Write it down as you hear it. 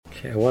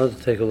Okay, I wanted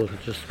to take a look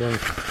at just one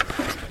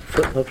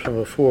footnote from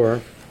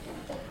before.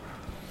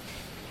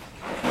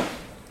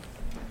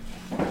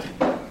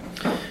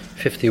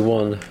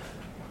 51.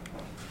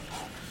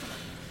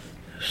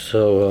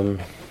 So,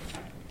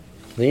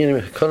 so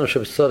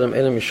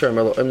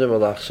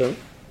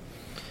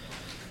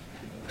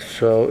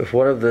if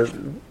one of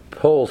the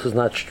poles is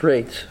not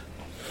straight,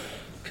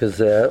 because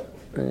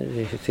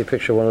you can see a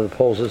picture, one of the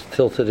poles is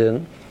tilted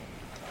in.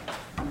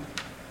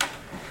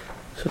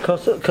 So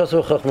Shlomo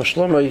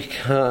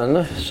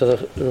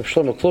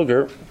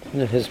Kluger,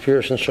 in his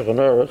Pirush in Shulchan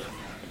Aruch,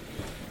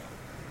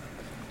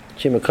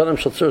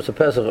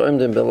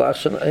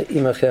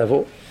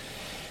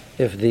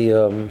 if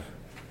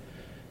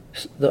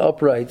the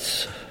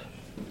uprights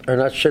are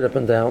not straight up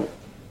and down,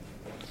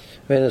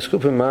 they're leaning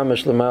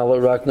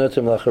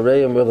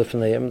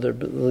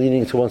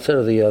to one side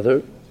or the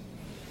other.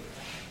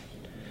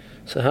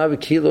 So we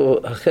look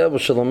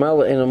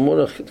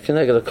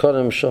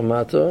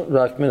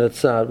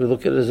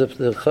at it as if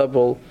the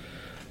chabel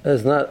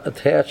is not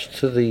attached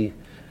to the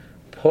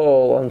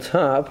pole on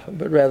top,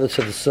 but rather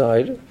to the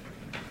side.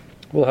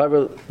 Well,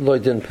 however,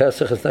 loydin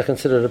pesach is not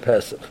considered a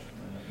pesach.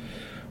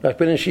 They have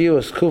to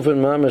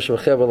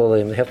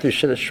be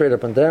straight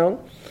up and down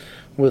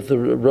with the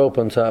rope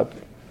on top.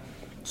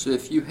 So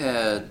if you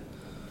had,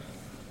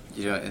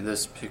 in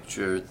this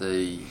picture,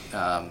 the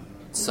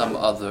some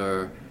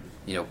other,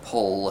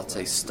 pole, let's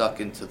say, stuck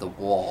into the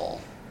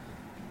wall,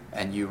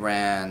 and you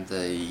ran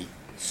the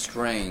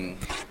string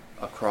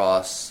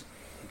across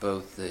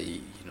both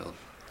the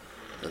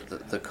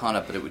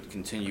kana, but it would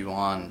continue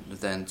on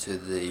then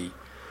to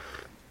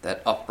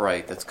that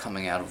upright that's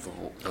coming out of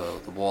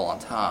the wall on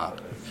top.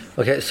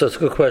 Okay, so it's a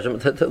good question.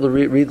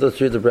 Let's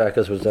read the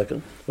brackets for a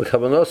second.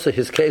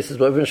 His case is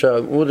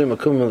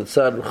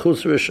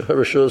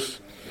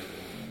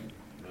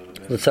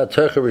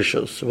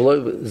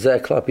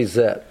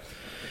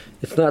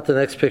it's not the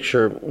next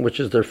picture, which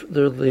is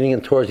they're leaning in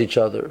towards each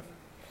other.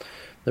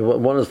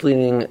 One is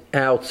leaning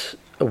out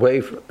away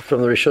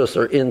from the rishos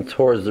or in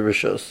towards the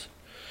rishos.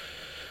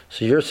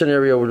 So your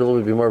scenario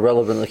would be more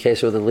relevant in the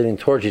case where they're leaning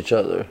towards each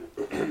other,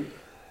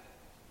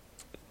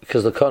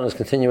 because the kana is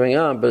continuing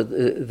on, but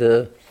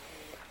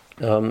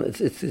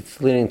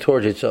it's leaning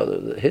towards each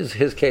other.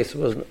 His case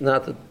was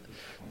not that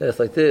it's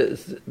like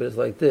this, but it's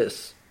like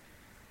this.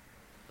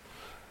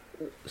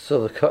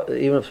 So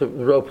even if the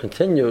rope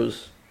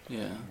continues,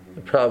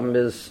 the problem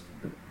is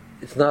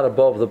it's not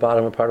above the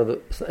bottom part of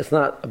the. It's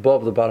not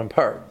above the bottom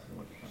part.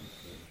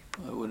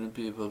 Why wouldn't it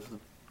be above the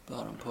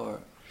bottom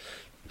part?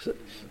 So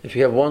if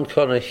you have one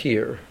kana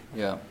here,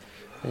 and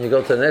you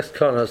go to the next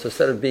kana, so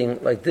instead of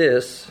being like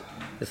this,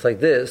 it's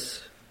like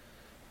this.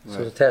 Right.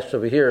 So it's attached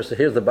over here. So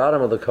here's the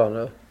bottom of the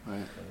kana.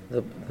 Right.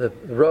 The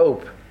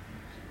rope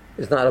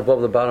is not above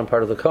the bottom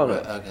part of the kana.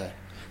 Right. Okay.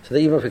 So that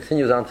even if it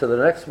continues on to the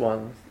next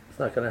one, it's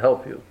not going to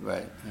help you.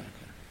 Right. Okay.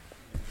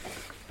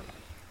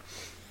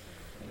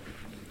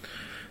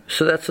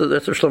 So that's a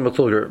Shlomo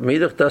Kluger.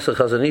 Midach das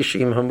chazanish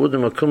im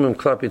hamudim akumim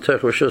klapi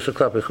tech rishus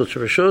klapi chutz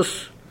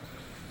rishus.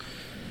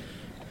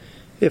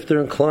 If they're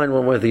inclined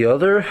one way or the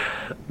other,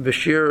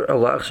 b'shir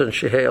alachs and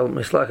sheheil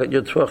mislachat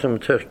yud tvachim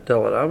tech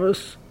dalat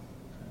amas.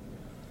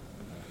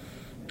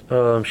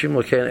 Shim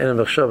lokein enem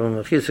mechshavim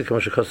mechitza kama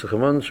shechas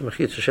lechaman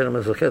shemechitza shenem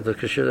mezlaket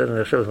kashir enem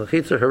mechshavim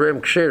mechitza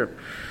harem ksher.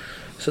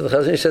 So the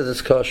Chazanish says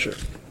it's kosher,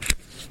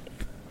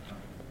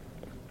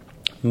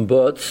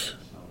 but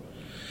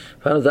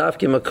that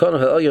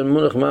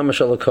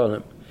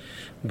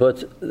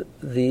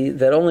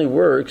only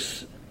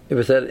works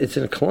if it's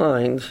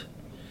inclined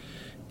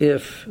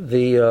if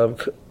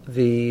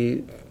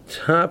the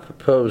top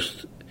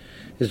post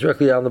is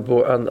directly on the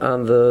board on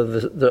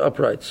the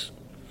uprights.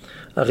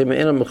 So the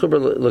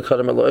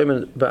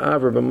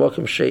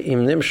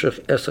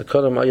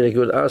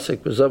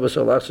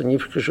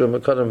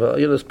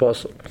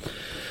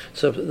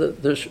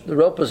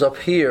rope is up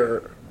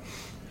here,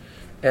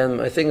 and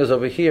my thing is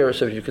over here,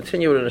 so if you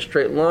continue it in a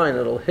straight line,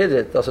 it'll hit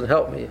it. Doesn't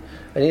help me.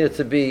 I need it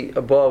to be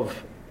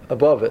above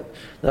it.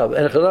 Now,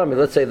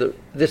 let's say that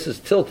this is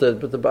tilted,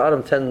 but the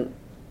bottom 10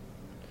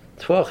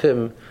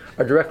 tvachim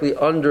are directly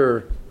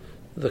under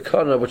the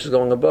kana, which is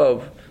going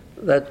above.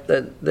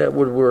 That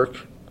would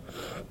work.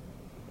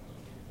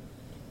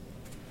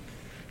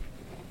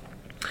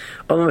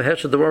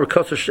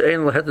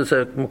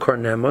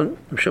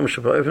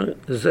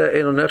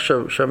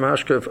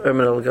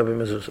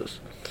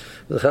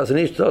 The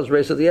Chazanish does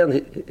raise at the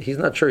end. He's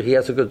not sure he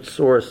has a good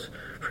source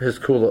for his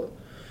kula.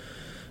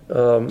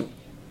 So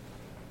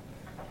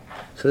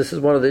this is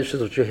one of the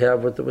issues which you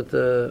have with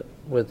the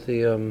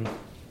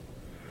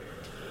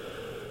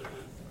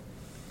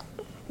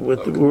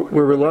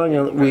we're relying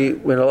on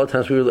when a lot of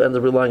times we end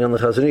up relying on the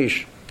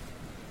Chazanish,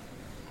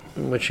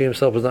 which he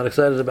himself was not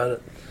excited about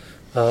it,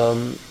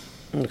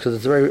 because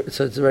it's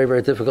very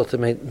very difficult to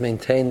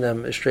maintain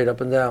them straight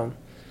up and down.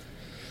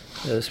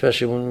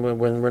 Especially when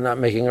we're not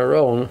making our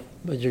own,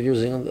 but you're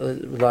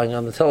relying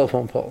on the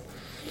telephone pole.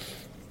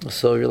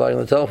 So you're relying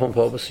on the telephone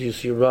pole, but so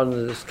you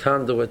run this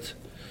conduit,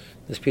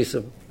 this piece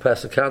of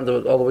pass the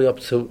conduit all the way up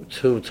to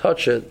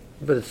touch it,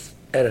 but it's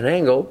at an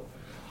angle.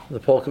 The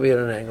pole could be at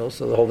an angle,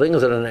 so the whole thing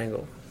is at an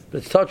angle. But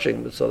it's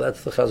touching, so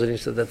that's the Chazon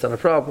Ish said that's not a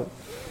problem.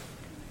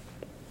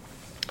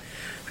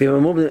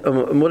 Chazon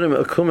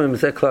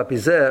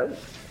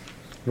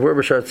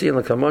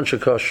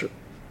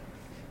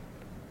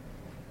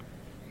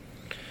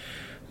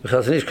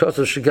Ish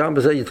kosher shegam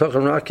b'zeh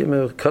yitachem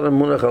rakim kadam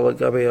munach al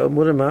gabi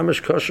amurim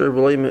mamish kosher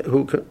v'loy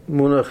hu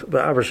munach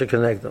ba'aver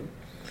shekenegdam.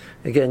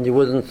 Again, you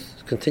wouldn't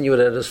continue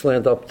it at a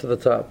slant up to the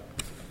top.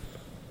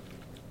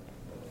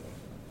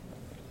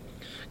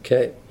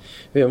 Okay.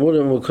 In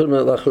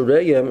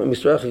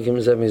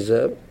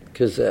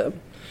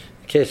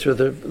case where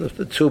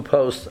the two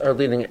posts are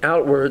leaning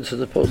outwards as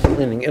opposed to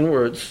leaning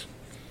inwards.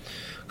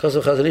 Because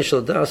of Chazon Ish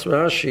das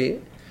Rashi,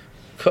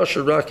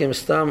 kosher rakim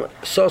stam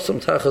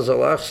sosam tachas al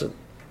achsen.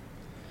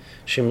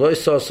 Shim loy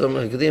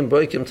sosam hagdim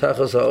boikim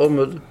tachas al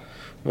omud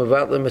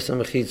mavatle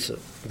misam mechitza.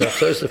 That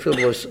toisa fil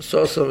loy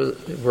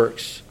sosam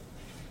works.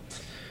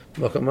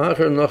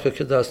 Makamacher nocha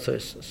kedas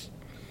toisas.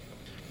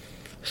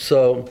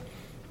 So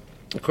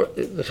the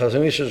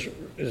Chazon Ish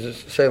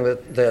is saying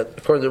that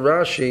according to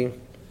Rashi,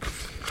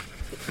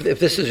 if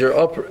this is your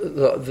upper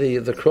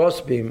the cross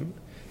beam,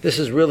 this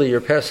is really your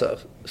Pesach.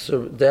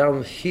 So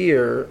down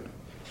here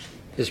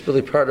is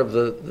really part of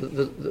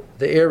the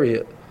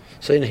area.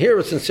 So in here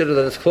it's considered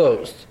that it's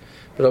closed,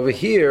 but over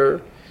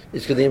here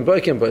it's the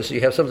imboikim boy. So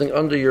you have something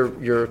under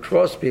your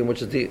cross beam,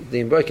 which is the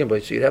imboikim boy.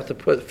 So you'd have to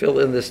fill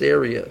in this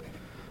area,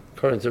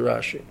 according to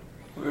Rashi.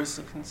 Where is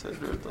it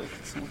considered like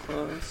it's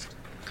enclosed?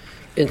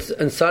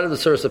 Inside of the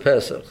Suras of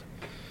Pesach,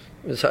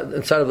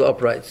 inside of the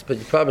uprights. But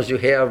the problem is you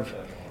have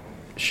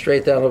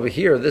straight down over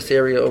here, this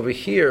area over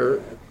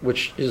here,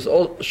 which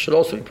should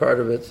also be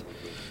part of it,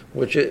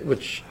 which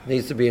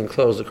needs to be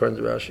enclosed according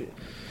to Rashi.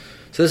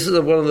 So this is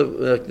one of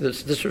the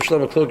this for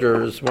Shlomo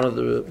Kluger is one of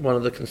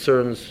the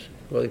concerns.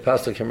 Well, he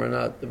passed him or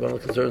not. One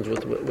of the concerns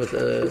with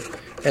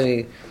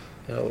any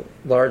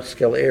large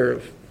scale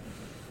Eruv.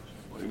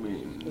 What do you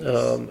mean? I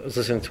was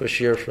listening to a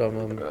shiur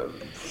from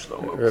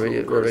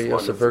Rabbi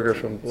Yosef Berger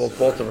from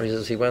Baltimore. He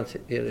says he went.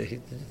 He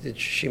did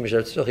Shemesh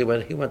Eretz.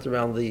 He went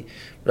around the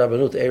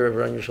Rabbanut Erev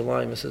around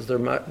Yerushalayim. He says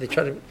they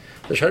try to be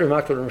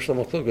makar from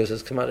Shlomo Kluger. He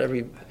says come out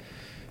every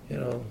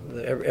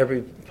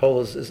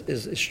pole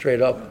is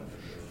straight up,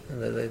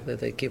 and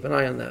they keep an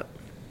eye on that.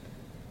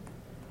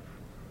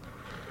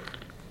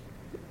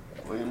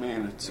 What do you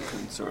mean it's a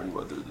concern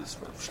whether this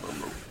Rav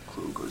Shlomo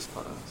Kluger's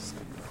passed?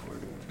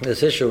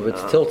 This issue, if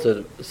it's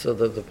tilted, so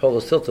the pole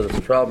is tilted, it's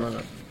a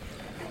problem.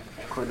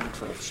 According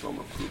to Rav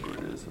Shlomo Kluger,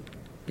 it isn't.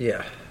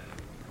 Yeah.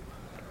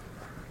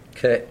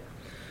 Okay.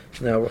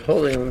 Now we're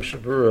holding the Mishnah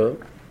Brurah.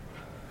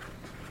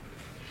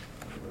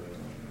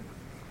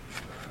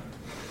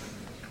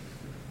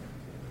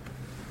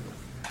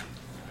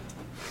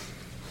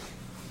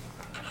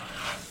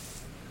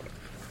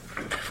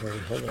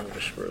 Hold on,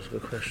 Mishnah Brurah. That's a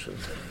good question.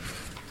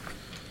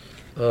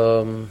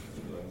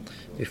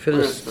 We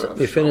finished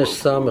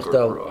Samach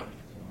Dal.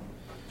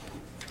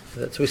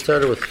 So we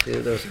started with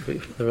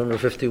November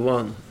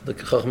 51, the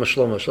Chachma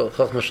Shlomo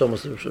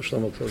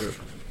Shlomo Kluger.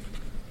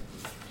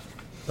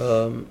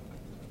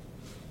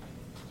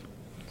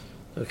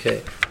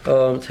 Okay,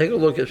 take a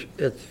look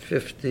at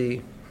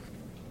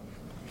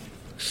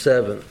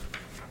 57.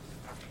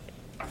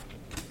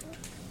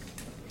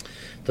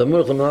 The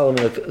Mala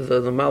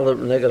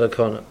Neged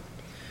Hakona.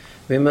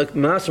 In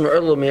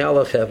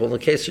the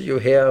case that you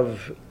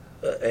have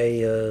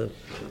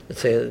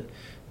let's say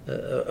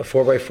a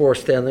 4x4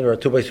 standing or a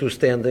 2x2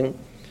 standing,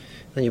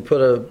 then you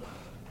put a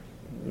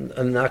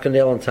knock a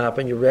nail on top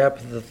and you wrap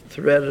the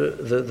thread,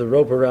 the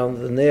rope around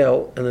the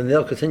nail, and the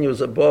nail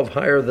continues above,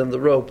 higher than the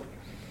rope.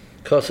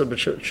 Kasa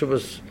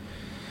b'tshuvas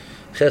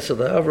chesed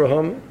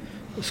Avraham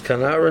is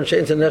kanara and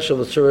shein teneshel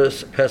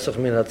l'tzuras pesach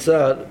min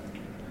hatzad.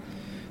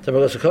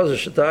 Tamagas kasa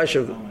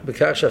sh'ta'isha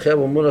b'kach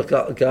shachel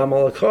u'munach gam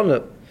al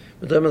hakona.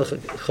 So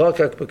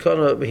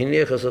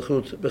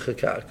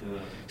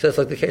it's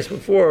like the case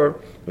before,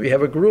 where you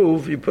have a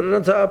groove, you put it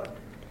on top,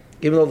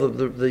 even though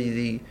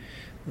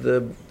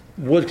the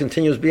wood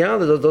continues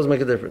beyond it, doesn't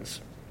make a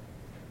difference.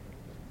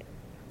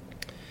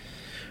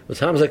 With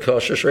Hamza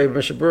Kosher, Shrei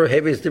Mishabur,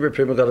 Heavy is Dibber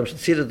Prima Gadam,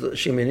 Shitsid,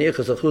 Shiminiach,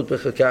 Zachut,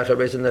 Bechakach,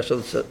 Rabbeis, and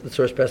Neshel, the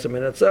source Pesach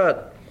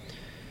Minatzad.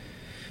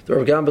 The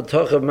Rav Gam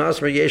B'toch of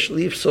Masmer Yesh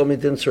Leaf, Somi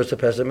Din, source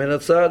Pesach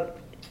Minatzad.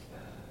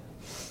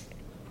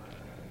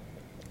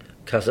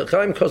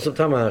 Kasachayim Kosav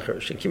Tamacher,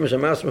 Shekimash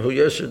Amasmer, who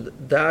Yosher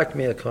Dak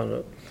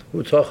Miakona,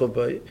 who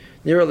Tochaboy,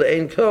 near the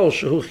Ein Kol,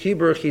 Shehu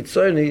Chibur,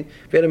 Chitzoni,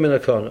 Veda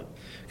Minakona.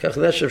 Kach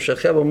Neshev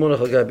Shechev Munach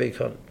Agabi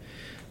Kona.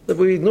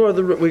 We ignore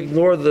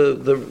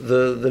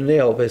the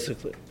nail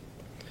basically.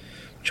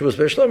 She was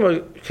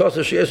Beshlomo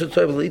Kosa Sheyeshu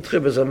Toiv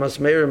Litrib as a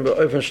Masmerim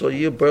Be'ofen Shlo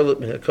Yu Berlet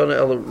Minakona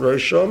El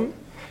Roshom,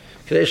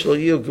 Kadei Shlo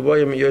Yu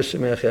Geboyim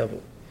Yosim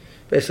Mechavel.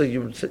 Basically,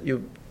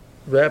 you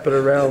wrap it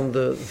around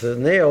the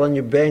nail and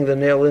you bang the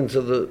nail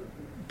into the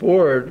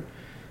board,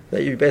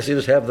 that you basically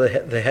just have the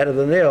head of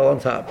the nail on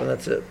top, and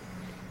that's it.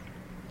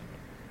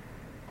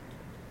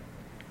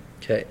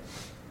 Okay.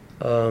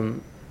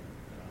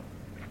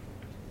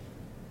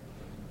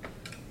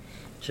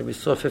 So we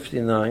saw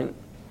 59.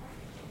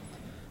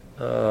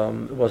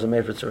 It wasn't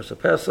made for Tzuras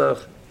Pesach.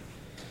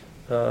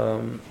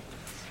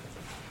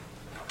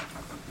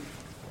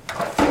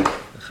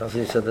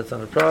 Chazini said that's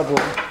not a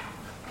problem.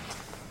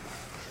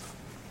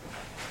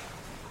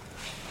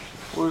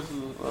 Where's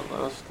that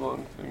last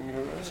long thing you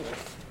read?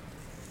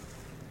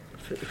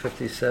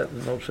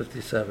 57, no,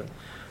 57.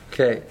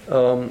 Okay.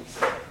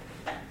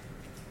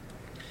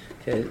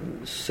 Okay,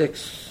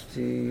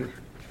 60.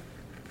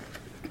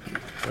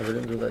 I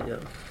didn't do that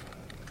yet.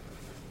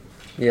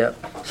 Yeah,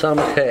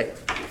 Samachay.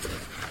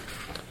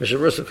 Mishnah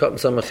Brurah cut in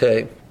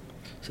Samachay.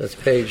 So that's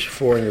page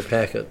 4 in your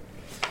packet.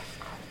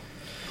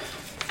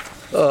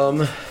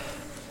 So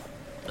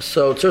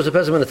Tzuras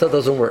Pesach min atzad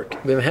doesn't work.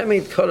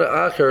 B'mehemid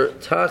kara acher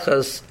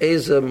tachas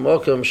eze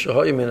mokum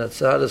shehoyu min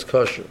atzad is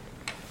kosher.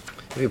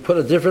 If you put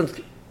a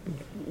different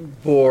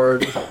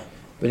board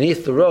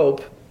beneath the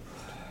rope,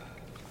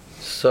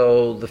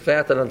 so the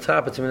fact that on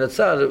top it's min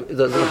atzad, it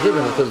doesn't give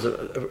it because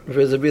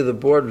vis-a-vis the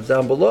board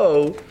down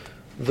below,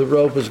 the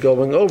rope is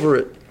going over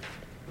it.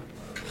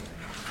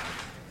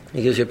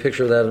 He gives you a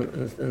picture of that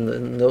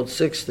in note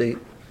 60,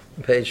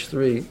 page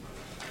 3.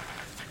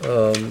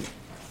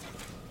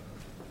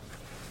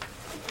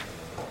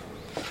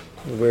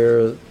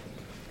 Where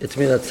it's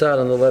min atzad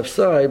on the left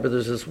side, but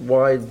there's this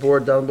wide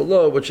board down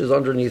below which is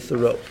underneath the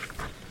rope.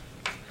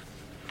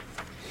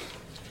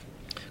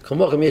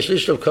 But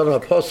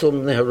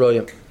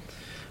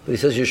he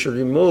says you should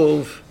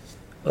remove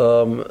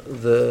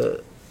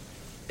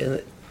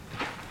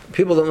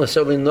people don't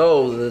necessarily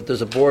know that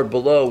there's a board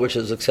below which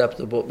is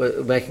acceptable,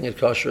 making it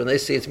kosher, and they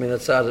see it's min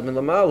atzad and min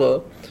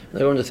lamala, and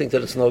they're going to think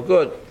that it's no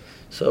good.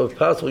 So if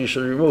possible, you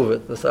should remove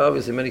it. That's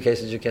obviously in many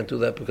cases you can't do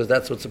that because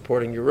that's what's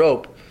supporting your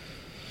rope.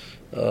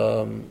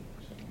 In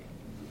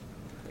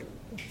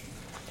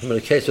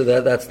a case of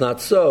that, that's not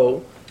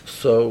so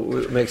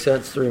it makes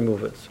sense to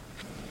remove it.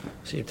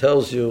 So he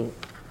tells you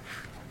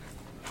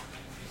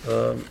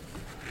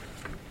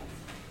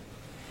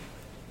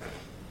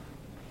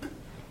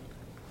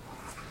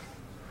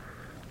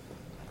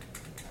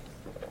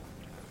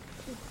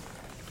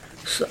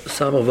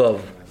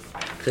Samavav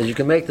says you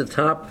can make the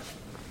top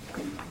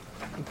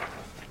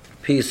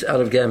piece out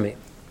of gemi.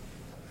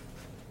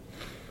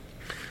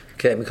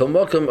 Okay, the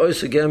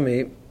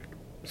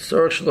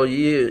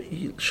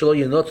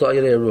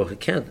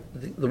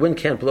wind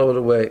can't blow it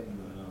away.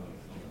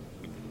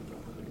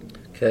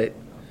 Okay.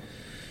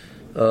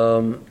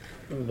 The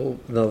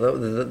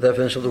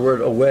definition of the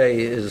word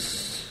away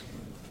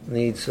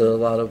needs a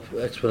lot of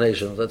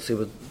explanation. Let's see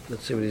what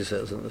he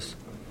says in this.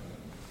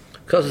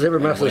 And the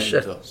wind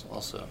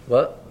also.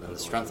 What? And the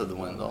strength of the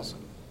wind also.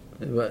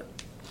 What?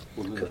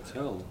 Well,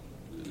 Minatel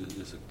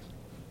is,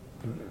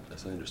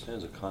 as I understand,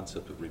 is a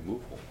concept of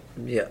removal.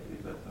 Yeah.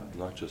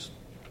 Not just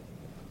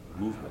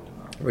movement.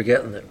 We're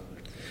getting there.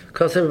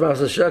 You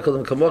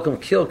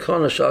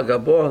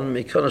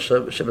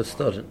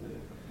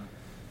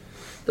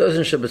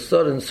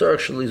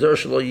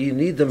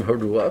need them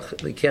haruach.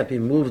 They can't be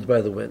moved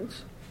by the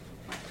winds.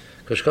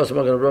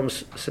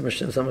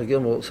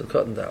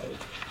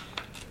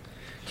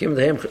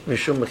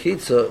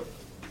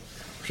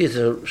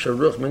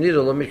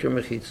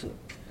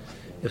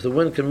 If the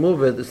wind can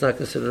move it, it's not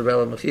considered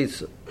bala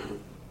mechitza.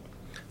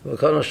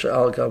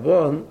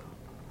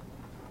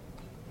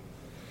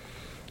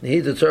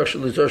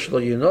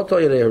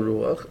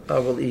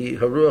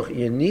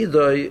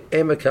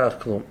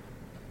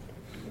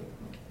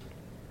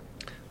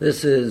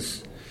 This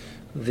is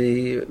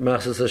the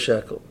Machzas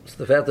HaShekel. So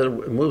the fact that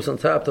it moves on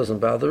top doesn't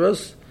bother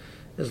us,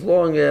 as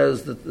long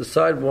as the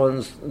side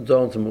ones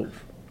don't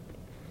move.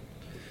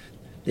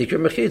 The Ikr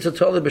Mechitza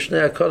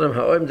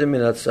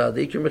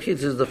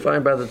is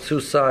defined by the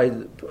two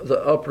side, the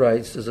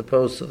uprights, as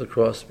opposed to the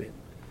crossbeam.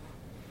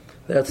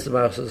 That's the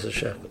Machzas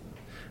HaShekel.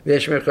 He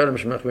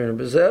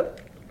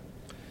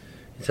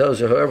tells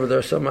you, however, there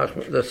are some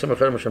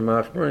Acharim which are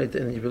machmer,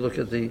 and if you look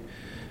at the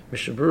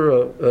Mishnah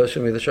Brurah, the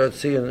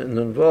Shartzi and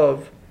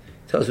Nunvav,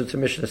 tells you it's a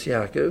Mishnah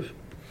Yaakov.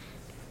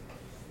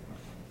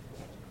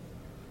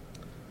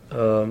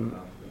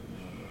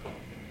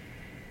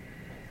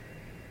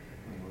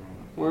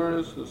 Where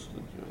is this?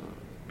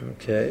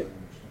 Okay.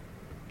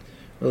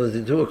 Well,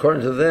 they do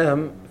according to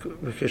them.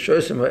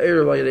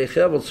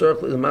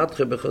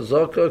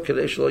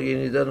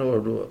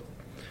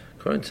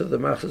 According to the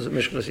Machzas of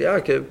Mishnas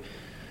Yaakov,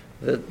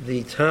 that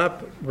the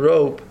top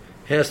rope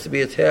has to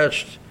be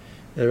attached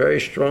in a very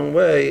strong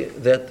way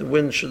that the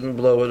wind shouldn't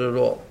blow it at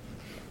all.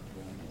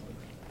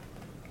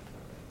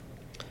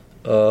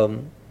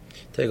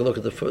 Take a look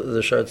at the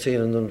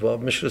Shartzin and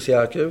involved Mishnas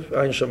Yaakov,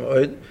 Ein Sham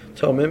Oid,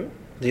 Tomim,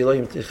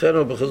 Dilayim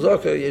Tichenu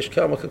B'Chazaka, Yesh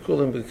Kama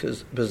Kakulim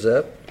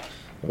B'Zeh.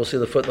 We'll see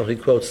the footnote, he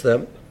quotes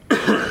them.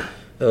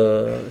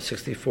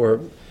 64.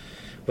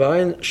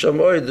 V'ain Sham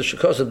Oid, the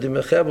Shekosab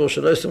Dimechebel,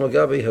 Shanosim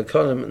Agabi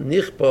Hakanim,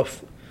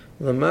 Nichbof,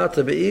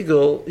 Lamata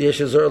Be'igel,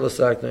 Yesh Azar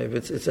L'Sakna. If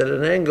it's at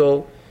an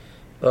angle,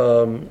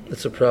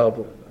 it's a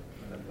problem.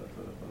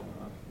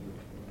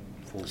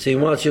 So he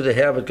wants you to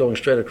have it going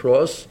straight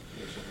across,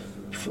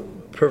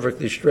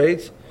 perfectly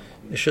straight,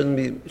 there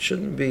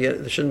shouldn't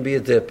be a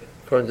dip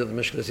according to the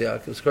Mishnah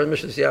Yaakov. According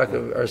to Mishnah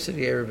Yaakov, our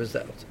city Eruv is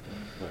out.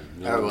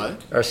 Right, Our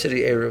what? Our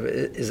city Eruv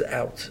is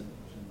out.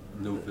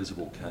 No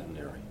visible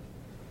catenary.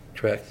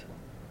 Correct.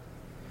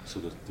 So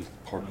the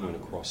part going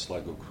across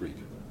Sligo Creek,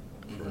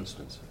 for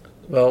instance.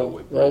 Well,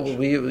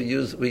 we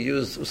use.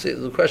 See,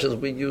 the question is,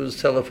 we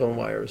use telephone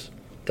wires.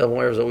 Telephone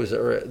wires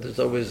there's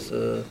always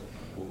a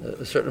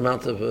certain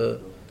amount of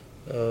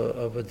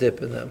a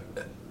dip in them.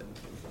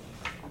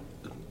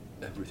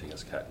 Everything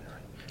is catenary.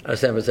 I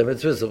understand, but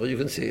it's visible. You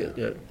can see it.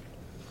 Yeah.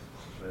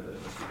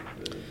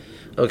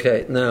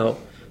 Okay, now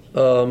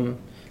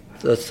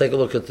let's take a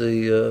look at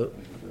the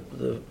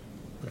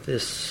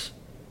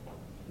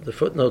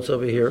footnotes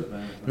over here.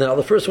 Now,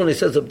 the first one he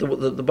says that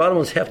the bottom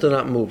ones have to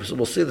not move. So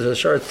we'll see there's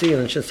a Sharatzian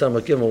and Shin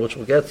Samach Gimel, which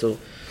we'll get to.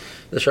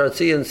 The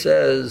Sharatzian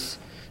says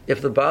if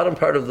the bottom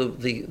part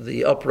of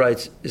the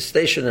uprights is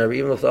stationary,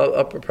 even if the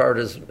upper part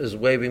is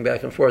waving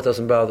back and forth, it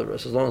doesn't bother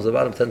us. As long as the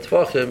bottom 10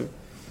 tefachim,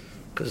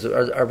 because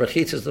our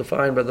mechitz is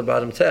defined by the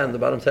bottom 10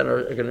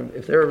 are going to,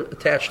 if they're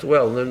attached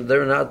well, then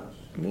they're not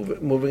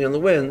moving in the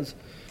winds.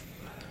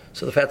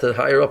 So the fact that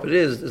higher up it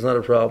is not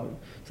a problem.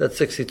 So that's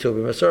 62.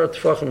 B'masar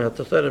tefachim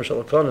ha'tachlerim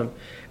shalakonim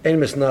ein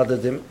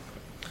misnadadim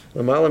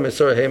l'mala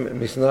mesar heim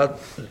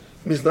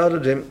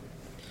misnadadim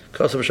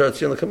kasav b'shar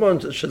tzion l'kamon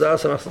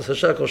shadas ha'machzas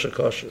ha'shekel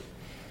shekosher.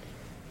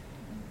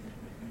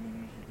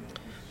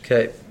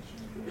 Okay.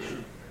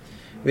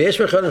 V'yesh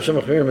mechanim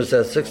shemachmirim is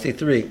at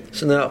 63.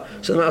 So now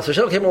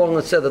Shel came along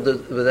and said that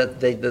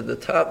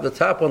the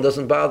top one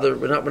doesn't bother.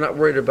 We're not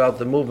worried about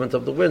the movement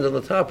of the wind on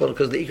the top one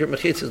because the ikrit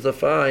mechitz is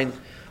defined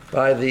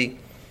by the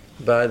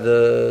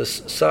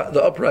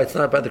uprights,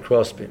 not by the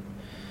crossbeam.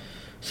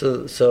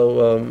 So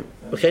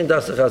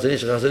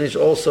Chazanish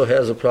also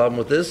has a problem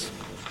with this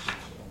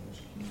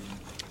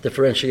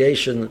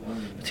differentiation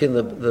between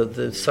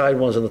the side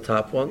ones and the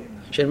top one.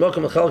 It's all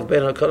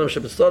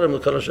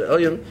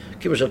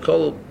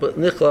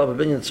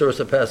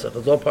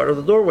part of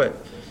the doorway.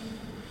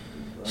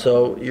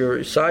 So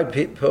your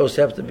side posts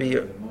have to be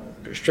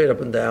straight up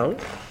and down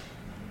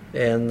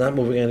and not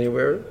moving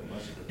anywhere.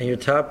 And your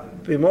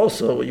top beam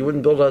also, you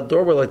wouldn't build a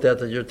doorway like that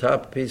your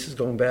top piece is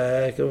going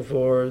back and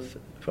forth.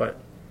 Fine.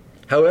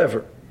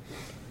 However,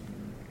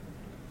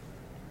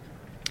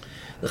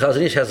 the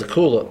Chazanish has a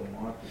kula.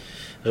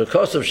 The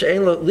fact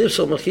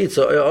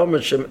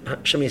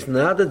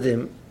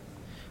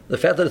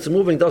that it's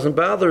moving doesn't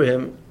bother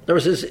him. The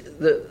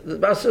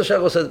Master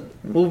Shachar said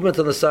movement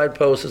on the side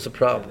post is a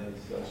problem.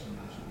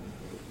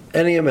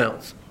 Any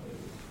amounts.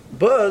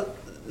 But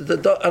I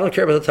don't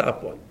care about the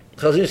top one.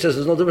 Chazin says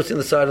there's no difference between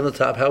the side and the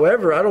top.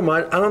 However, I don't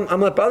mind. I'm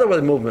not bothered by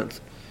the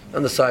movement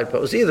on the side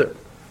post either.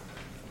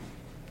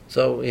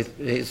 So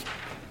he's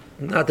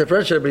not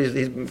differentiated, but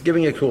he's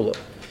giving a kula.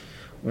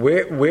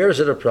 Where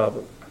is it a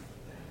problem?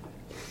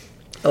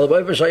 Okay.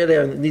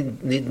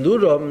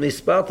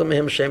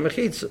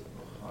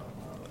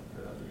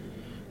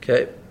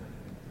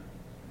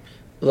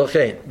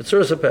 L'chein,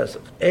 b'tzuras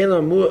haPesach, ein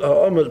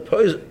ha'omid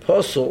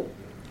posel,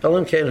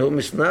 halim kein hu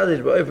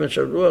misnadid ba'ofen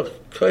sharuach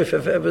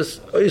koifef eves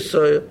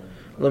oisoy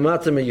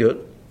lamata miyud.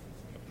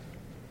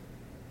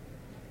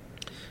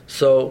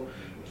 So,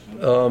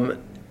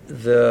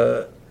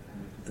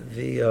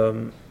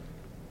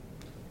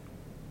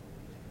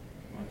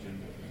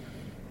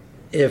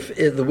 if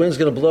the wind's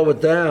going to blow it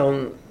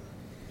down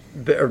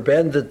or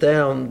bend it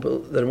down,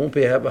 then it won't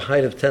be have a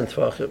height of 10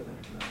 tefachim.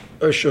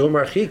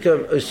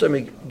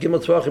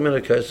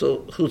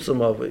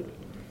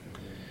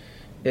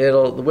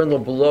 The wind will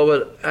blow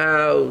it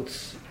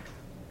out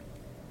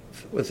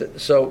with it.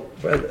 So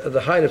by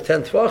the height of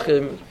 10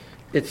 tefachim,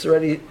 it's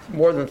already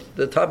more than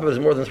the top of it is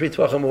more than 3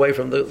 tefachim away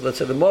from the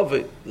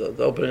mavi,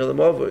 the opening of the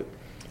mavi. Are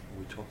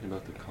we talking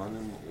about the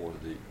kanim or are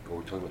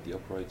we talking about the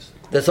uprights?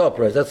 That's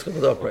uprights. That's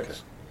the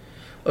uprights.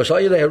 Okay.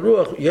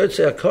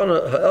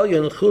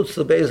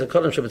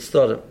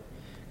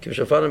 Okay,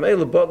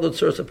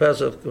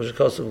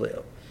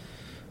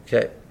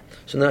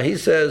 so now he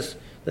says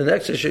the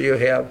next issue you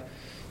have,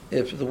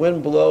 if the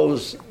wind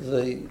blows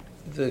the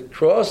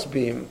cross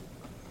beam,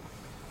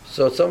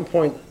 so at some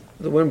point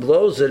the wind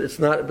blows it, it's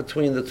not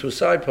between the two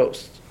side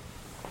posts.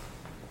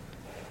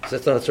 So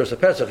that's not a source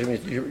of Pesach. I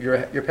mean,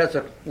 your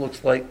Pesach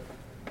looks like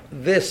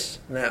this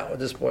now at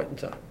this point in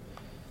time.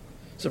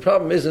 So the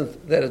problem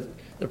isn't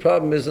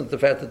the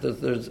fact that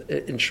there's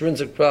an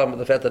intrinsic problem with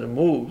the fact that it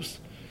moves.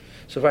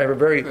 So if I have a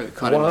very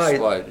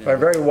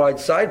wide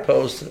side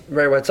post,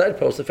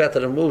 the fact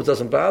that it moves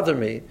doesn't bother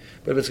me.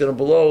 But if it's going to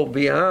blow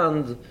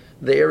beyond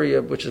the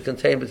area which is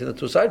contained between the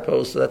two side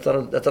posts, so that's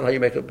not how you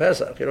make a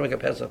Pesach. You don't make a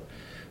Pesach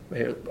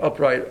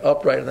upright,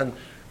 and then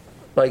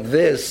like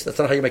this. That's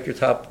not how you make your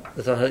top.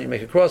 That's not how you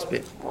make a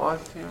crossbeam.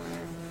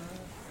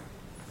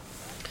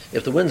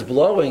 If the wind's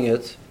blowing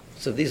it,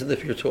 so these are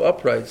your two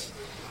uprights.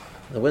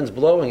 The wind's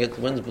blowing it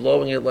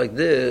like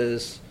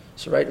this.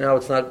 So right now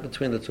it's not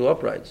between the two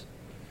uprights.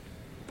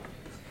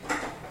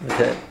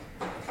 Okay.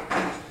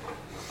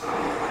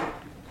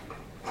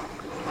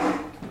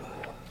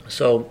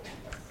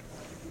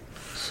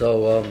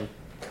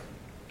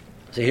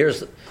 So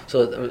here's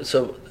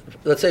so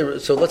let's say in a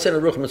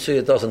Ruch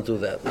Mitzuyah doesn't do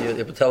that. You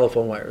have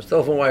telephone wires.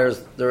 Telephone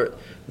wires they're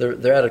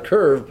at a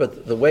curve,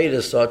 but the weight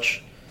is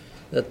such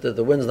that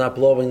the wind's not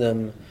blowing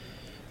them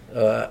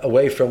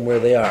away from where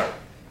they are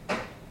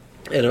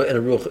in a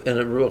Ruch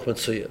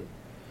Mitzuyah.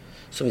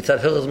 So mitzad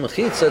hilchos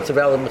mechitza, it's a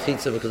valid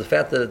mechitza because the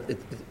fact that in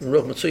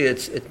Ruch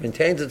Mitzuyah it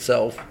maintains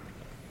itself,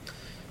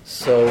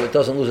 so it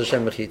doesn't lose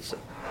Hashem mechitza.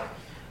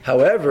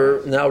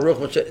 However, now Ruch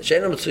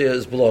Mitzuyah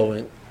is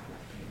blowing,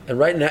 and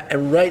right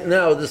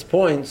now at this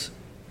point,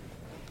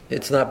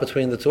 it's not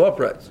between the two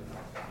uprights.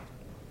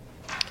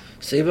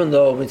 So even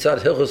though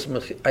mitzad hilchos,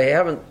 I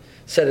haven't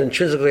said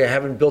intrinsically I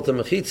haven't built a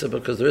mechitza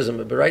because there isn't,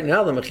 but right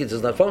now the mechitza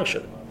is not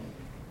functioning.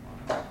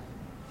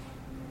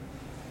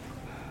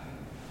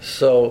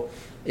 So.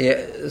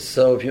 Yeah,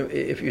 so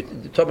if you're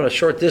talking about a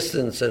short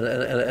distance and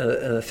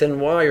a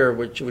thin wire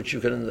which you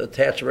can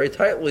attach very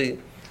tightly,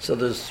 so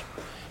there's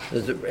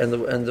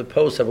the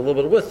posts have a little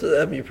bit of width to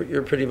them,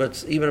 you're pretty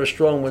much, even a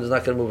strong wind is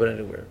not going to move it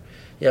anywhere.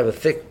 You have a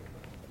thick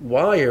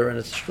wire and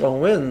it's a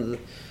strong wind,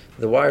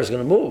 the wire is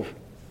going to move.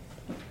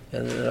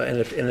 And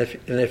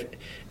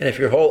if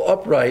your whole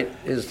upright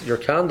is your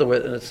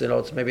conduit and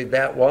it's maybe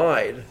that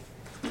wide,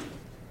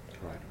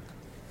 Right.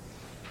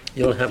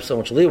 you don't have so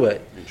much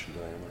leeway.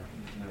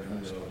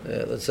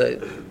 Let's say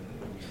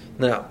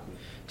now,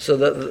 so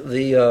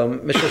the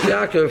Mishnah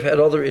Yaakov had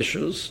other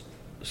issues.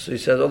 So he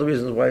said other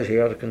reasons why he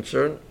had a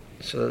concern.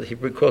 So he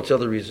quotes the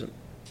other reason,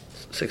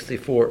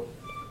 64.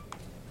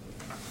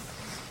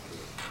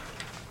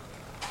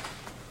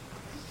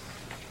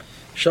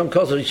 Sham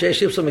Koser Yishay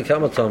Shipsa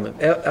Mikama Tomim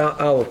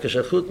Aleph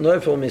Keshachut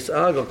Neufel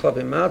Misagol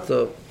Klapi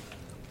Mato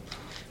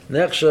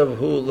Nechshav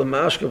Hu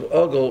Lemashkav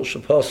Ogol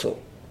Shaposel.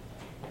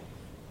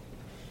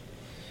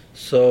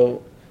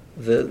 So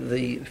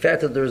the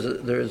fact that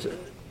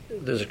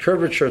there's a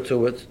curvature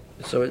to it,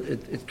 so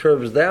it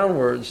curves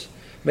downwards,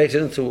 makes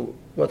it into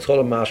what's called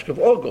a mashkav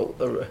ogel,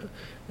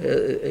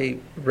 a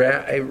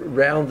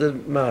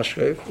rounded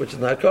mashkav, which is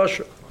not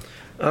kosher.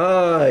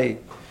 We're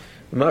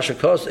going to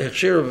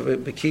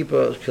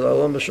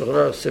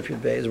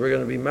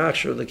be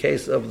mashkav the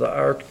case of the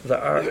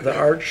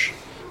arch,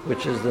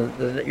 which is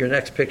your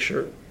next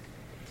picture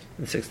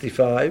in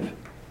 65.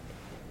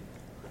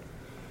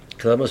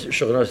 That's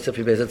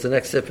the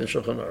next sif in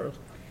Shulchan Aruch.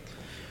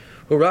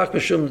 Hurak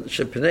b'shum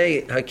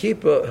shepnei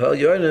hakipa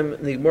halyonim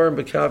nigmorim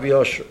b'kav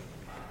yosher.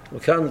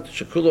 V'kan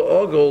shekula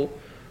ogol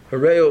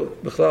hareo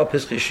b'chlal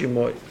pischi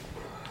shimoy.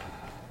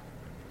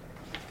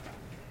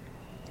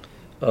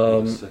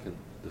 The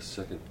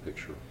second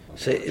picture,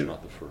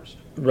 not the first.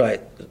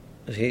 Right.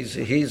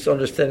 He's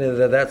understanding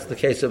that that's the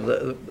case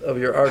of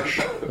your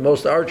arch.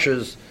 Most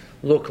arches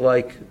look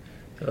like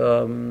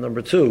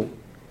number 2.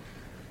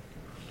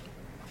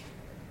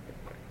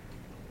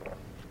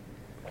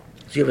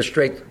 So you have a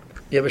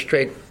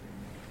straight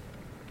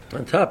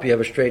on top. You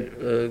have a straight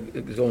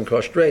going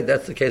across straight.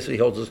 That's the case that he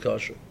holds as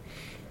kosher.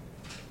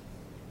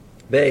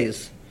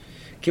 Beis,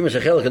 kimas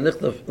hachelak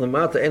nichnaf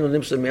lamata enu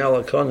nimsa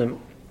mi'al hakonim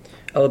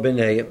el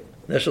b'neim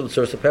neshel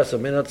tzursa pesach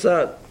min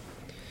hatzad.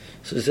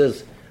 So he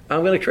says,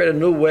 I'm going to create a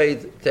new way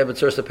to have a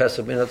tzursa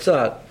pesach min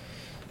hatzad.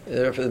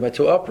 For my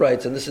 2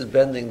 uprights, and this is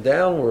bending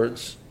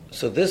downwards.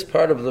 So this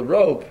part of the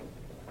rope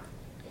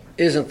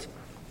it's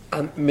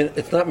not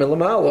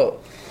milamalo.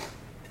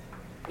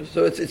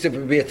 So it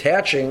would be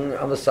attaching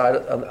on the side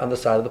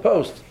of the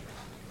post.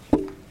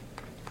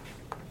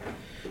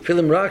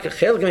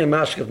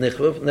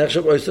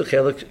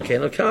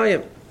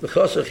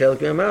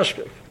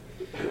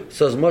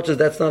 So as much as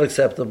that's not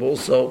acceptable,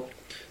 so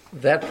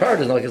that part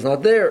is like it's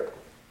not there.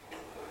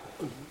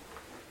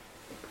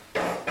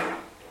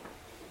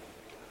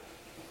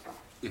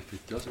 If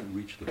it doesn't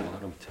reach the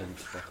bottom 10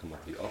 tefachim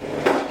of the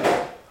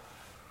upright,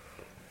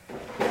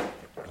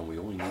 and we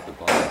only need the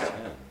bottom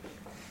 10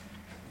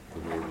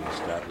 in order to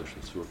establish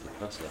the sort of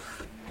Pesach,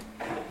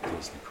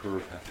 does the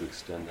curve have to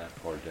extend that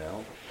far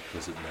down?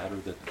 Does it matter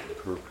that the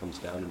curve comes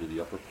down into the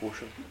upper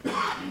portion?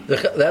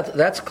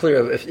 That's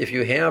clear. If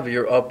you have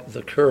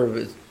the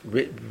curve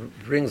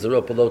brings the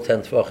rope below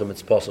 10 tefachim,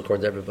 it's possible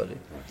according to everybody.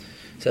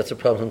 So that's a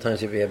problem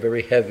sometimes if you have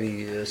very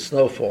heavy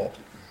snowfall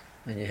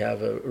and you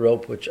have a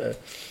rope which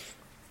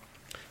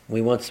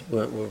we went on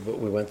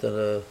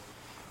the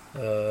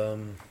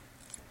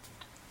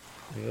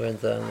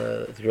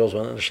girls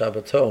went on a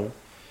Shabbaton.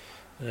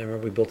 And I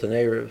remember we built an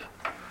Eiruvin,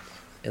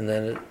 and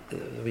then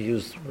we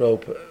used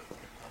rope,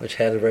 which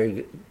had a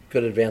very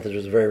good advantage. It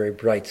was very, very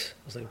bright.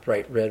 It was like a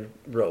bright red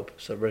rope,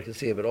 so everybody could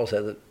see it, but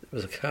also it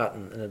was a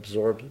cotton and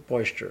absorbed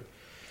moisture.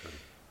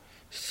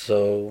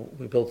 So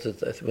we built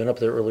it. I went up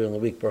there earlier in the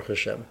week, Baruch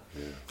Hashem,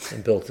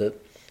 and built it.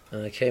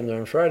 And I came there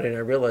on Friday, and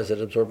I realized it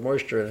absorbed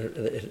moisture,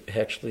 and it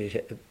actually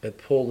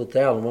pulled it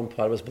down. And one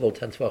part was below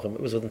 10 tefachim.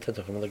 It was within 10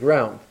 tefachim on the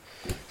ground.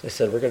 So I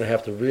said, we're going to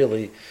have to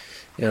really,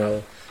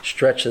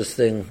 stretch this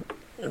thing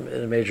in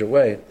a major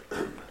way.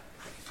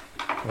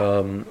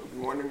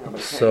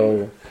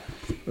 So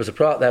it was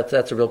a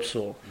that's a real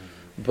psul.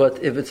 But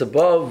if it's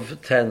above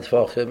 10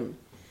 tefachim,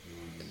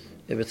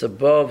 If it's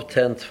above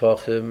 10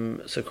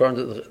 tefachim, so according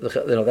to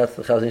that's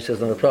the Chazon Ish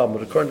says not a problem.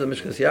 But according to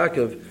Mishkas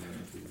Yaakov,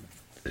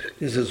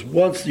 he says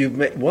once you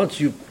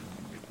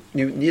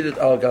needed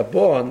al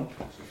gabon,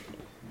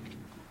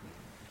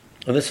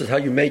 and this is how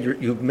you made your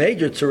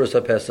tzuras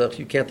haPesach.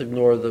 You can't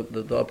ignore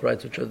the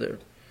uprights which are there.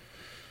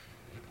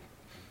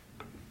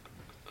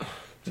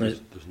 There's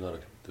not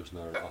an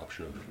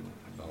option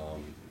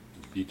of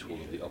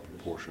betul of the upper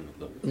portion of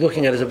the.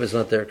 Looking at it as if it's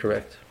not there,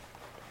 correct.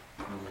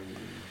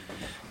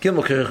 So that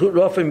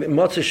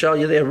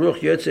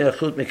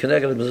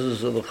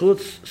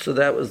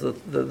was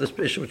this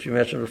issue which you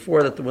mentioned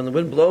before, that when the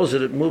wind blows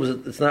it moves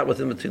it, it's not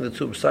within between the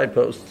two side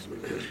posts.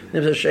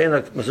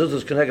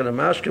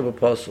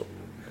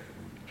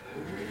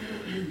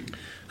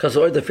 Because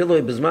the filo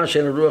bizman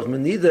shein ruach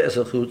menida es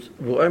a chutz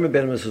v'omer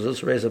ben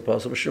mezuzos raise a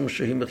pasuk mishum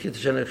shehi mechitza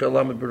shein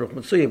echala beruch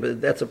mitzuya,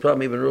 but that's a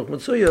problem even ruach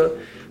mitzuya,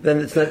 then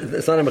it's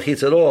not a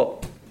mechitza at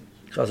all.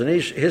 Chazon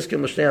Ish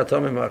hiskim l'shnei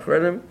atamim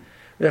ha'achrenim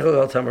v'echol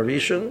al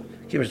tamarishon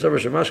ki mishdaber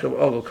shemashkav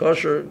ogel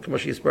kosher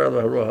k'mosh yisbar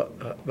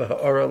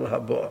v'ha'ora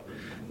l'haboa.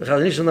 The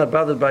Chazon Ish is not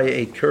bothered by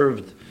a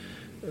curved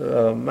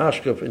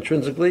mashkav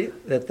intrinsically,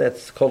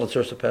 that's called a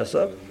tzuras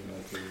Pesach.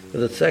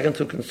 But the second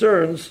two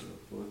concerns,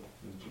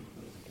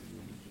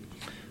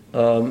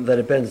 that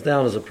it bends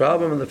down is a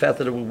problem, and the fact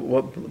that it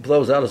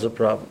blows out is a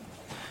problem.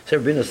 So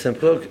Eiruvin is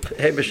simple.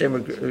 Hey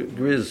b'shem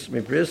griz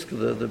mibrisk,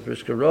 the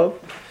brisker rov.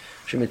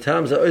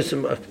 Shemitam za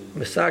oisim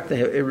mesakne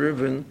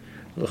Eiruvin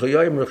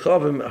l'choyoyim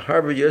rechavim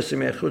harba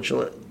yosim echut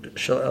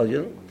shel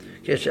elyon.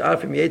 Kesh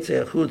afim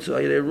yetzei echut so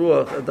ayirei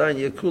ruach adayin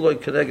yekuloi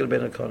keneged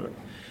ben hakonim.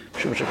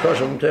 Shum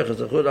shekosh al mtechas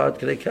echut ad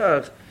kedei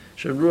kach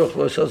sheruach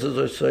lo sosas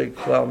oisoi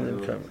klal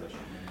nimkam.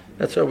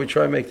 That's why we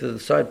try to make the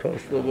side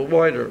post a little bit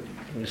wider.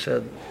 We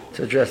said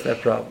to address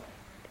that problem.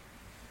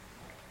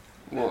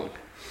 What?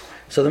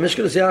 So the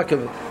Mishkas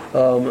Yaakov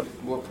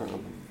What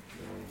problem?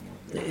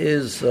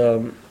 is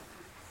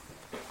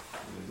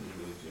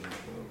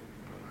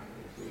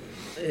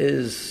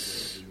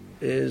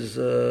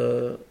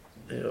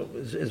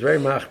very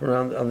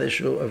machmir on the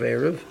issue of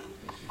Eruv.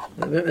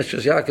 The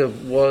Mishkas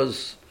Yaakov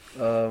was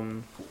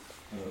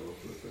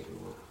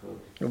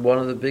one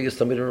of the biggest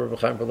Talmidim of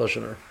Chaim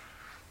Perloshener.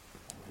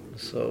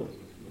 So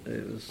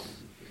it was.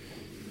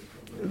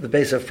 The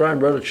base of Ephraim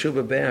wrote a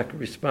tshuva back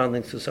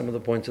responding to some of the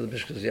points of the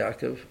Mishkas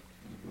Yaakov.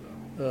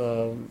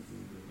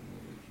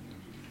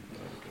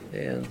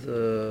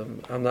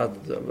 I'm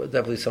not,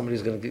 definitely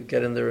somebody's going to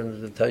get in there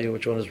and tell you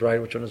which one is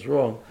right, which one is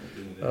wrong.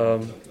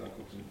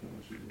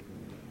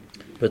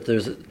 But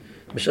there's,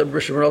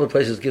 Rishon in other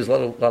places gives a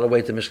lot of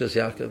weight to Mishkas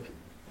Yaakov.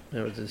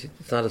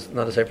 It's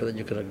not a sefer that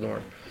you can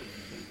ignore.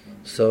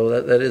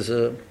 So that is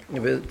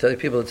tell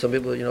people that some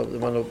people, they want to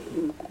know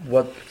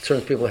what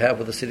concerns people have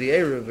with the city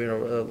Eruv,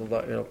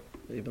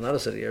 even not a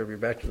city Eruv, you're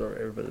back to the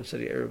Eruv, but the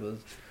city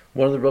Eruv.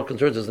 One of the real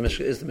concerns is the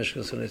Mishkas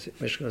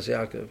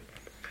Yaakov.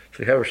 So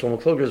you have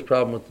Shlomo Kluger's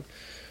problem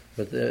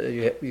with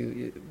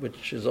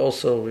which is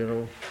also,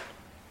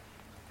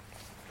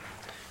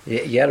 you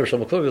had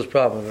Shlomo Kluger's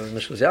problem, and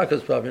Mishkas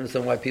Yaakov's problem. You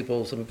understand why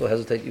some people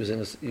hesitate using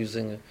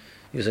an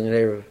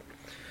Eruv.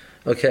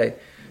 Okay.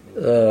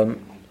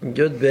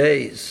 Yud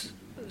Beis,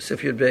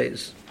 Sif Yud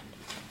Beis.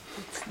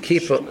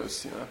 Keep up.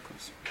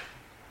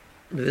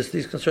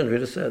 These concerns we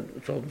just said,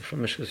 it's all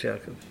from Mishkas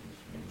Yaakov.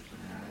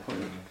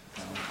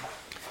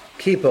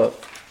 Keep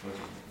up.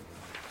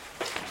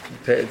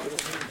 Page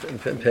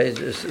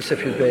Sif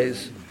Yud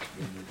Beis,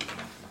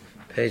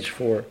 page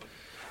 4.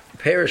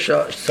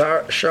 Parashah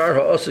Shar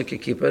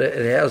HaOsuk Keep It.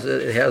 It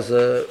has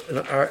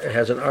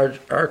an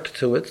arc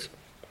to it.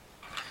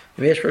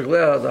 If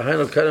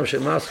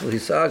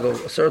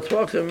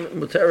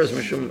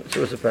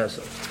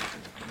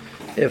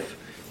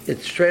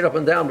it's straight up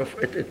and down,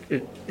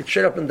 it's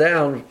straight up and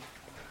down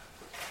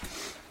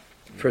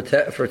for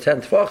 10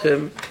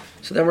 tefachim,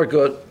 so then we're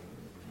good.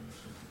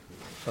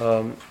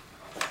 Okay.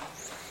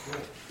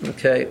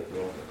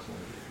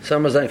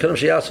 Samazan kadam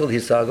sheyasol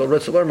hisago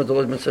retzolor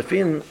medolad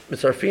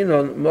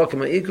mitzarfinon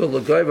mokem equal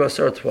legoyva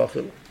asar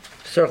tefachim.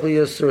 Certainly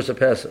is tzuras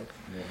Pesach.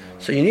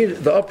 So you need,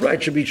 the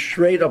upright should be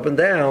straight up and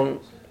down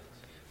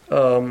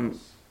 10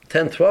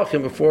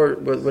 tefachim before,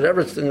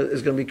 whatever is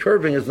going to be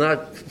curving is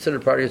not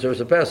considered part of your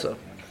tzuras Pesach.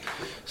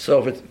 So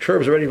if it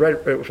curves already right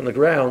from the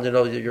ground,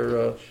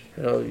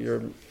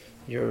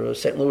 you're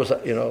St. Louis,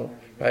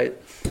 right?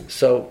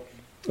 So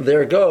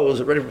there it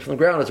goes, already from the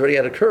ground, it's already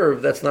at a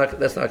curve, that's not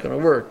going to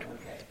work.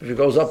 If it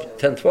goes up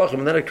 10 tefachim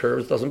and then it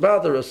curves, it doesn't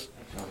bother us.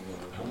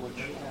 How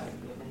much,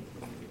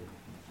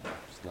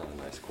 it's not a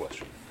nice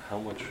question, how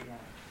much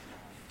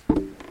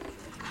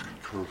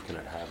curve can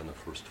it have in the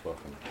first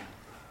tefachim?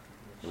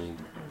 I mean,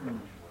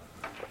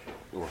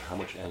 or how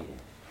much angle?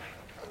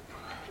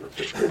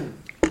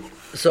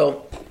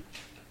 So,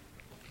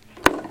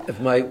 if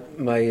I'm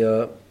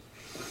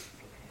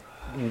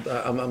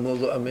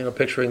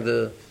picturing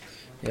the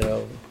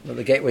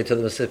gateway to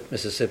the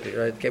Mississippi,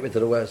 right? Gateway to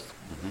the west.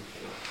 Mm-hmm.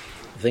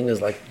 The thing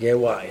is like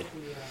wide.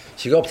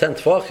 So you go up 10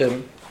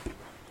 tefachim.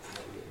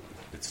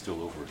 It's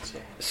still over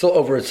itself. Still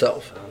over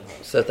itself.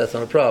 So that's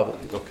not a problem.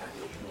 Okay.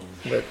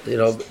 But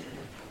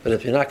but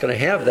if you're not going to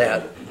have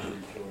that,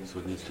 so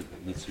it needs to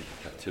be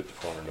tipped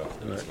far enough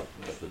that, it's not,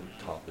 that the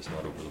top is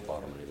not over the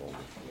bottom any longer.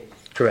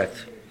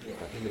 correct.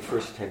 In the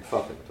first 10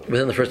 tefachim.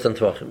 Within the first 10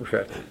 tefachim,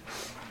 correct.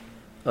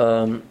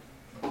 So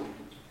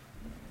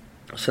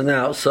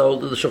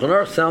the Shulchan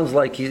Aruch sounds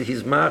like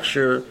he's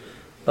machshir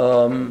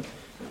the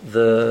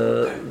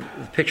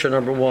picture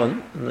number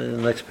 1 in the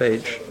next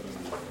page,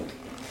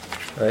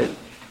 right?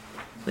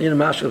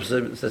 Mashkav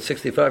says at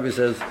 65. He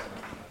says,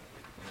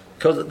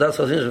 "Because that's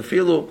what he's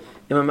feelu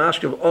in a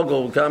mashkav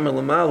ogol gamel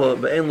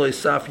lamala be'en lo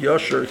isaf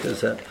yosher."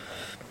 Because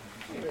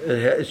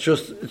it's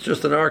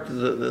just an arc.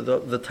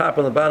 The top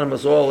and the bottom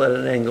is all at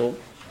an angle.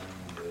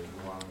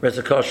 It's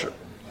a kosher.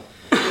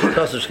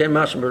 Because this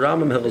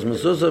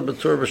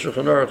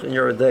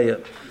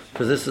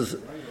is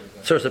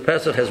Tzursa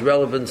Pesach has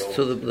relevance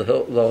to the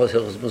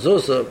Hilchos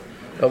Mezuzah.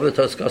 Over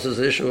the discusses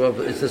the issue of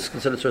is this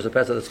considered Tzursa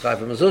Pesach that's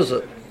Chayv and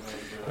Mezuzah.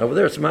 Over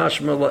there it's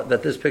mashma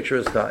that this picture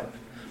is Chayv.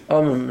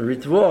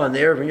 Ritvo and the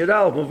Eiruvin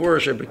Yudal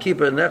Mavurah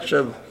Bekipa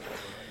Nechshav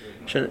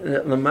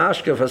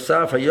Lamashkav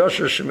Hasaf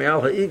Hayosher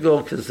Shemial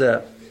Ha'igol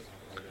Kazeh.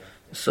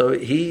 So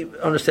he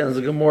understands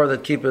the Gemara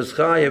that Kippah is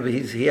Chayv.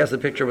 He has the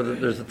picture where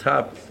there's a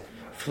top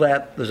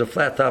flat. There's a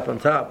flat top on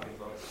top.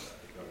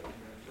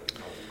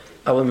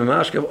 But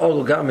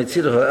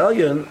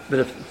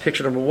if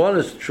picture number 1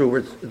 is true,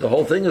 where the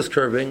whole thing is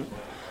curving,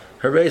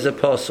 Haray's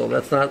apostle.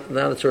 That's not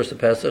a source of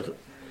Pesach,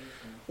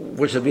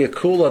 which would be a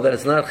kula that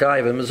it's not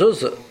chayiv and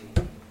mezuzah,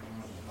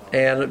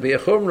 and it'd be a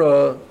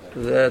chumrah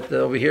that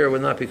over here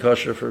would not be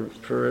kosher for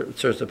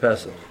source of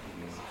Pesach.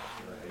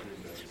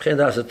 Chen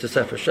das to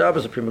Sefer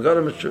Shabbos, a prima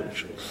gadol,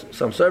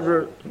 some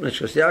sever,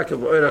 Mishkas Yaakov,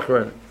 Oirach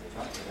Ren.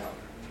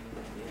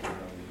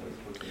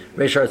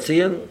 Reish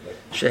Hartzian.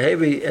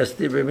 Shehevi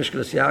Estibre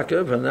Mishkas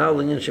Yaakov, and now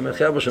Linyan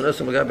Shemechel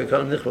Shanasam Magabi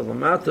Kalam Nichva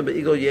Lamata, but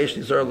Ego Yesh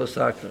Nizar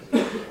Lasakna.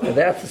 And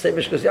that's the same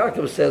Mishkas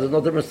Yaakov says. There's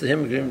no difference to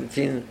him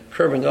between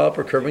curving up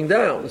or curving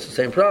down. It's the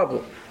same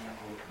problem.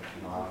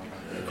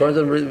 According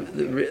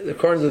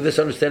to this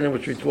understanding,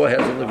 which Ritva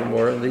has in the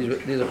Gemara, and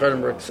these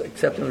are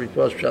accepting the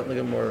Ritva's shot in the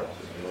Gemara,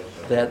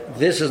 that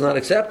this is not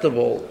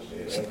acceptable.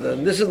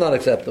 Then this is not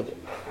acceptable,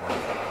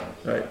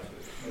 right?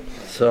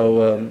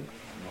 So.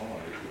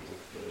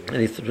 And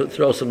he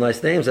throws some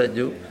nice names at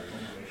you.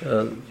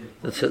 The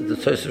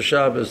Tzos of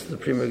Shabbos, the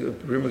Prima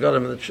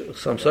Gadim, and the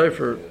Sam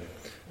Sefer,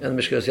 and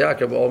the Mishkas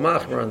Yaakov all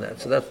machmer on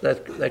that. So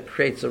that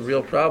creates a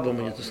real problem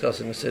when you're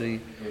discussing the city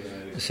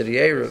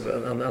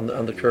Eiruvin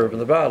on the curve in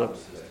the bottom.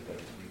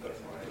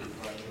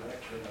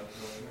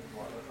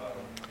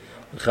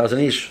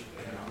 Chazon Ish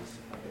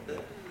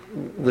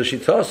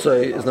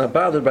L'shitosei is not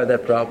bothered by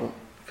that problem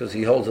because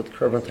he holds that the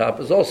curve on top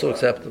is also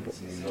acceptable.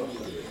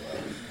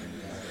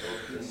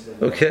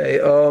 Okay.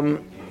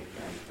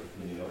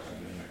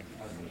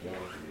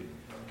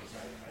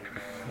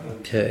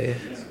 Okay.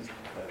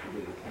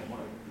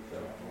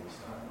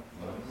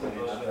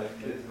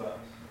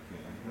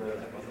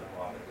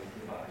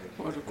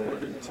 What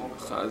according to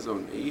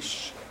Chazon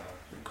Ish,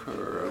 the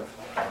curve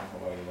on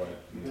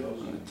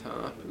the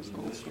top is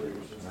also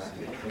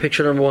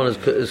Picture number 1 is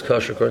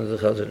kosher according to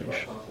the Chazon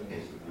Ish.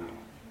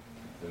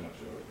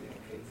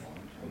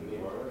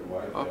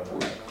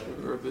 upward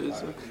curve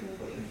is okay.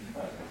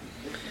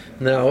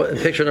 Now, in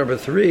picture number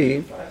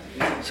 3,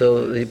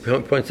 so he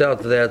points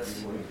out that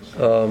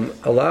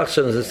a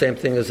lachshan is the same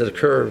thing as a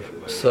curve.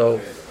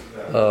 So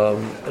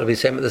it'll be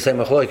the same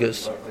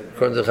achloikus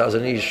according to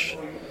Chazon Ish,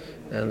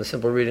 and the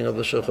simple reading of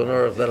the Shulchan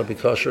Aruch that'll be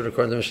kosher.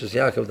 According to Mishkas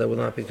Yaakov, that will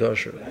not be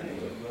kosher.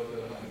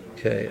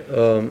 Okay.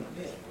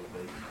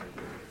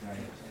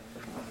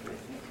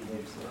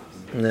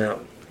 Now.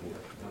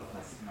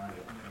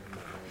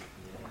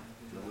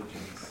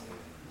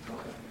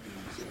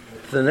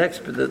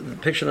 The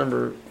picture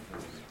number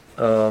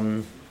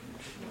 4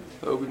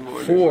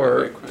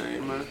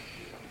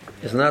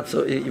 is not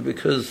so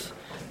because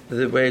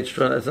the way it's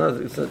drawn, it's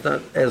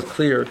not as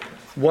clear.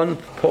 One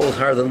pole is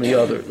higher than the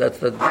other. That's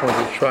the point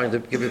of trying to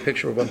give you a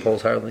picture of one pole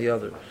is higher than the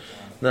other.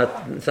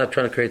 It's not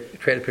trying to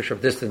create a picture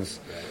of distance.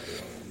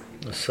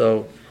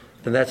 So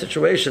in that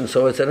situation,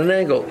 so it's at an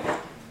angle.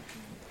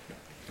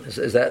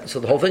 Is that so?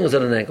 The whole thing is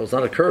at an angle. It's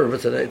not a curve.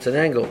 It's an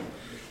angle.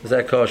 Is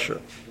that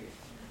kosher?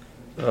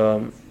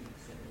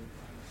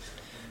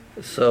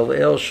 So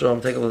Le'el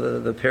Shom, take a look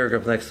at the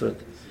paragraph next to it.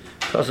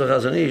 Kosel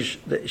Chazon Ish,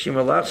 the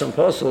Shima Lachsam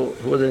Posel,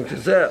 who was in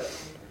Kizeh.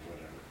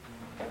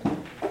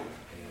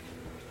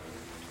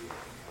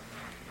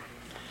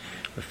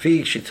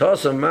 Fi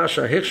Shitosam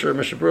Masha Hiksher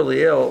Mishabur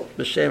Le'el,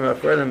 B'Shem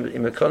Achrenim,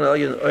 Imekon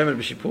Elyon, Oymed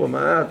B'Shipua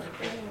Ma'at,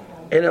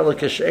 En El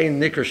Kashein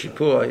Nikr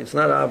Shipua. It's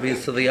not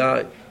obvious to the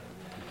eye.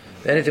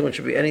 Anything which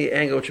should be, any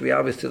angle which should be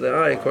obvious to the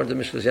eye, according to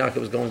Mishkas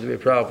Yaakov, is going to be a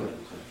problem.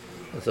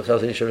 That's the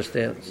Chazon Ish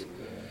understands.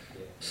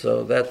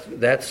 So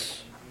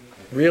that's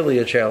really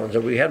a challenge.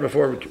 We had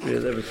before,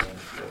 there was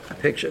a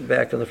picture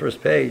back on the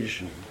first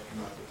page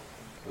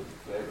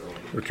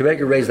where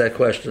Quebecer raised that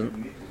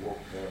question,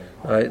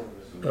 right?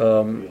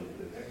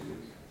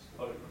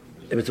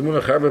 If it's a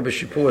munach harba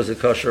b'shipur, is it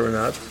kosher or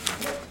not?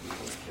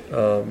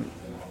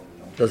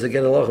 does it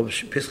get a lot of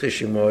Pischei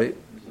Shimoy?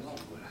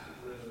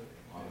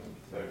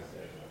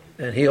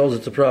 And he holds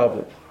it's a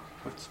problem.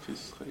 What's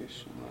Pischei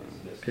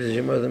Shimoy? Pischei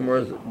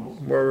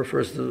Shimoy more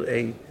refers to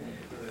a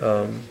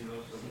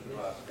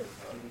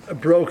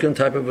broken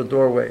type of a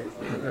doorway.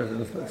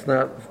 It's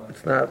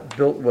not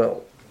built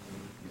well.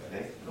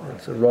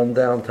 It's a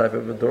run-down type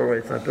of a doorway.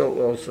 It's not built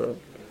well,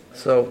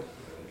 so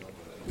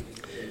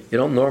you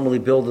don't normally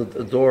build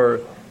a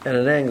door at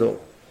an angle.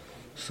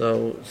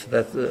 So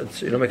that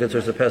you don't make a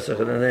Tzursa Pesach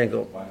at an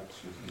angle.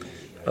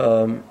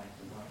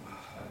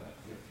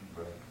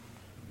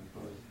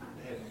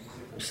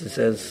 It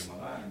says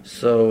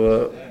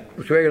so.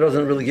 Rikvega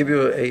doesn't really give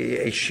you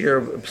a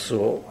sheer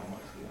psul.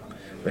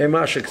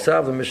 Meimashik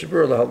sav the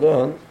mishabur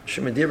lahalon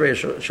shemedivrei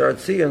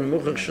shartzian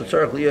muchach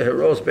shetzarich liyah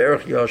heros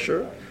be'erich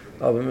yasher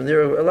of a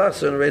menir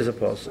elachsa and raise a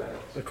posel.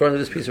 According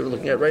to this piece that we're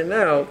looking at right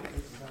now,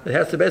 it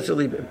has to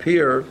basically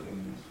appear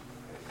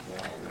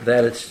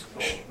that it's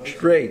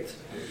straight.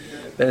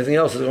 Anything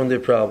else is going to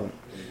be a problem.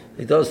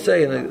 He does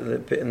say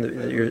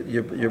in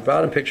your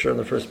bottom picture on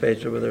the first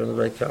page over there in the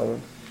right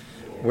column,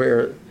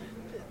 where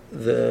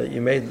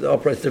you made the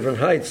uprights different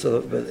heights, so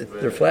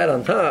they're flat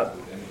on top.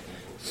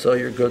 So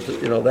you're good.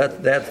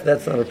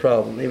 That's not a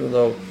problem. Even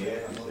though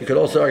you could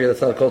also argue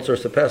that's not a called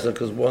source of Pesach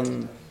because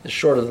one is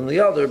shorter than the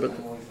other, but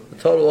the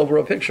total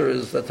overall picture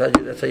is that's how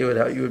you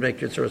would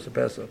make your source of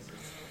Pesach.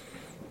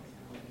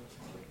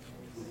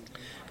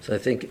 So I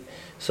think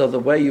the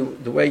way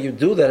you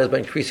do that is by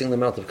increasing the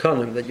amount of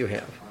kanim that you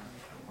have.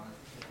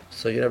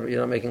 So you're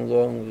not making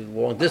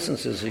long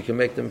distances. So you can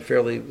make them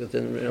fairly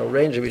within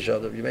range of each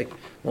other. If you make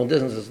long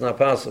distances, it's not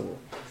possible.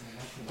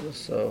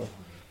 So,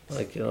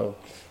 like the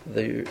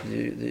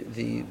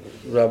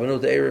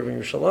Rabbanut Eiruvin in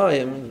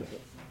Yerushalayim.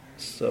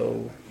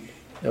 So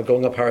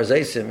going up Har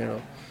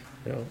Hazeisim,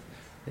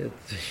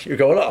 you're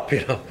going up.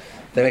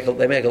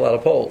 They make a lot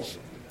of poles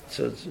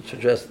to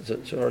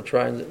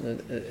try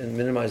and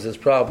minimize this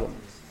problem.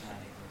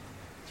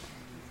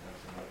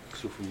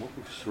 So from what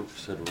we sort of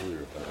said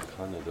earlier about a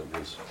kana that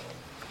was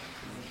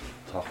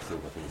tachto,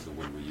 I think is the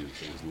word we used,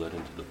 that was led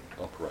into the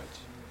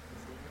uprights,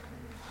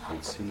 it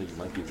would seem that you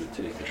might be able to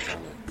take a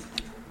kana,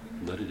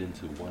 let it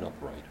into one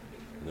upright,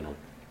 and then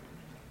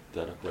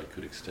that upright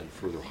could extend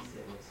further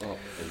up.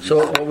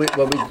 So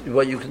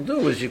what you can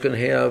do is you can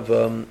have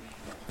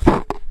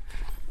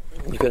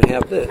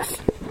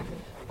this.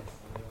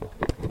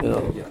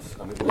 Yes,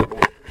 I mean.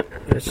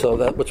 So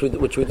that which we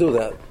do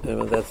that.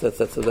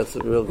 That's a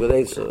real good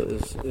aid. So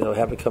is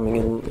have it coming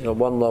in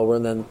one lower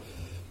and then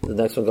the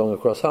next one going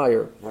across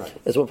higher. Right.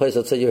 It's one place.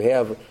 Let's say you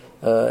have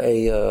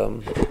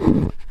you're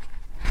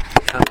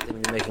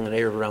making an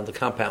area around the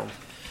compound.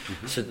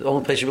 Mm-hmm. So the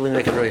only place you really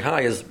make it very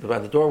high is by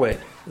the doorway,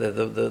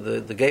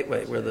 the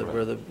gateway where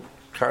the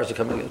cars are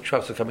coming, the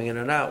trucks are coming in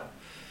and out.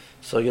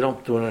 So you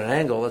don't do it at an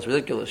angle. That's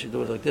ridiculous. You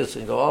do it like this,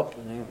 and you go up,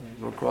 and you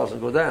go across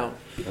and go down.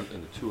 And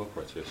the two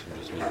uprights, I assume,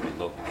 just need to be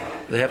lowered.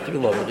 They have to be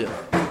lowered,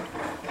 yeah.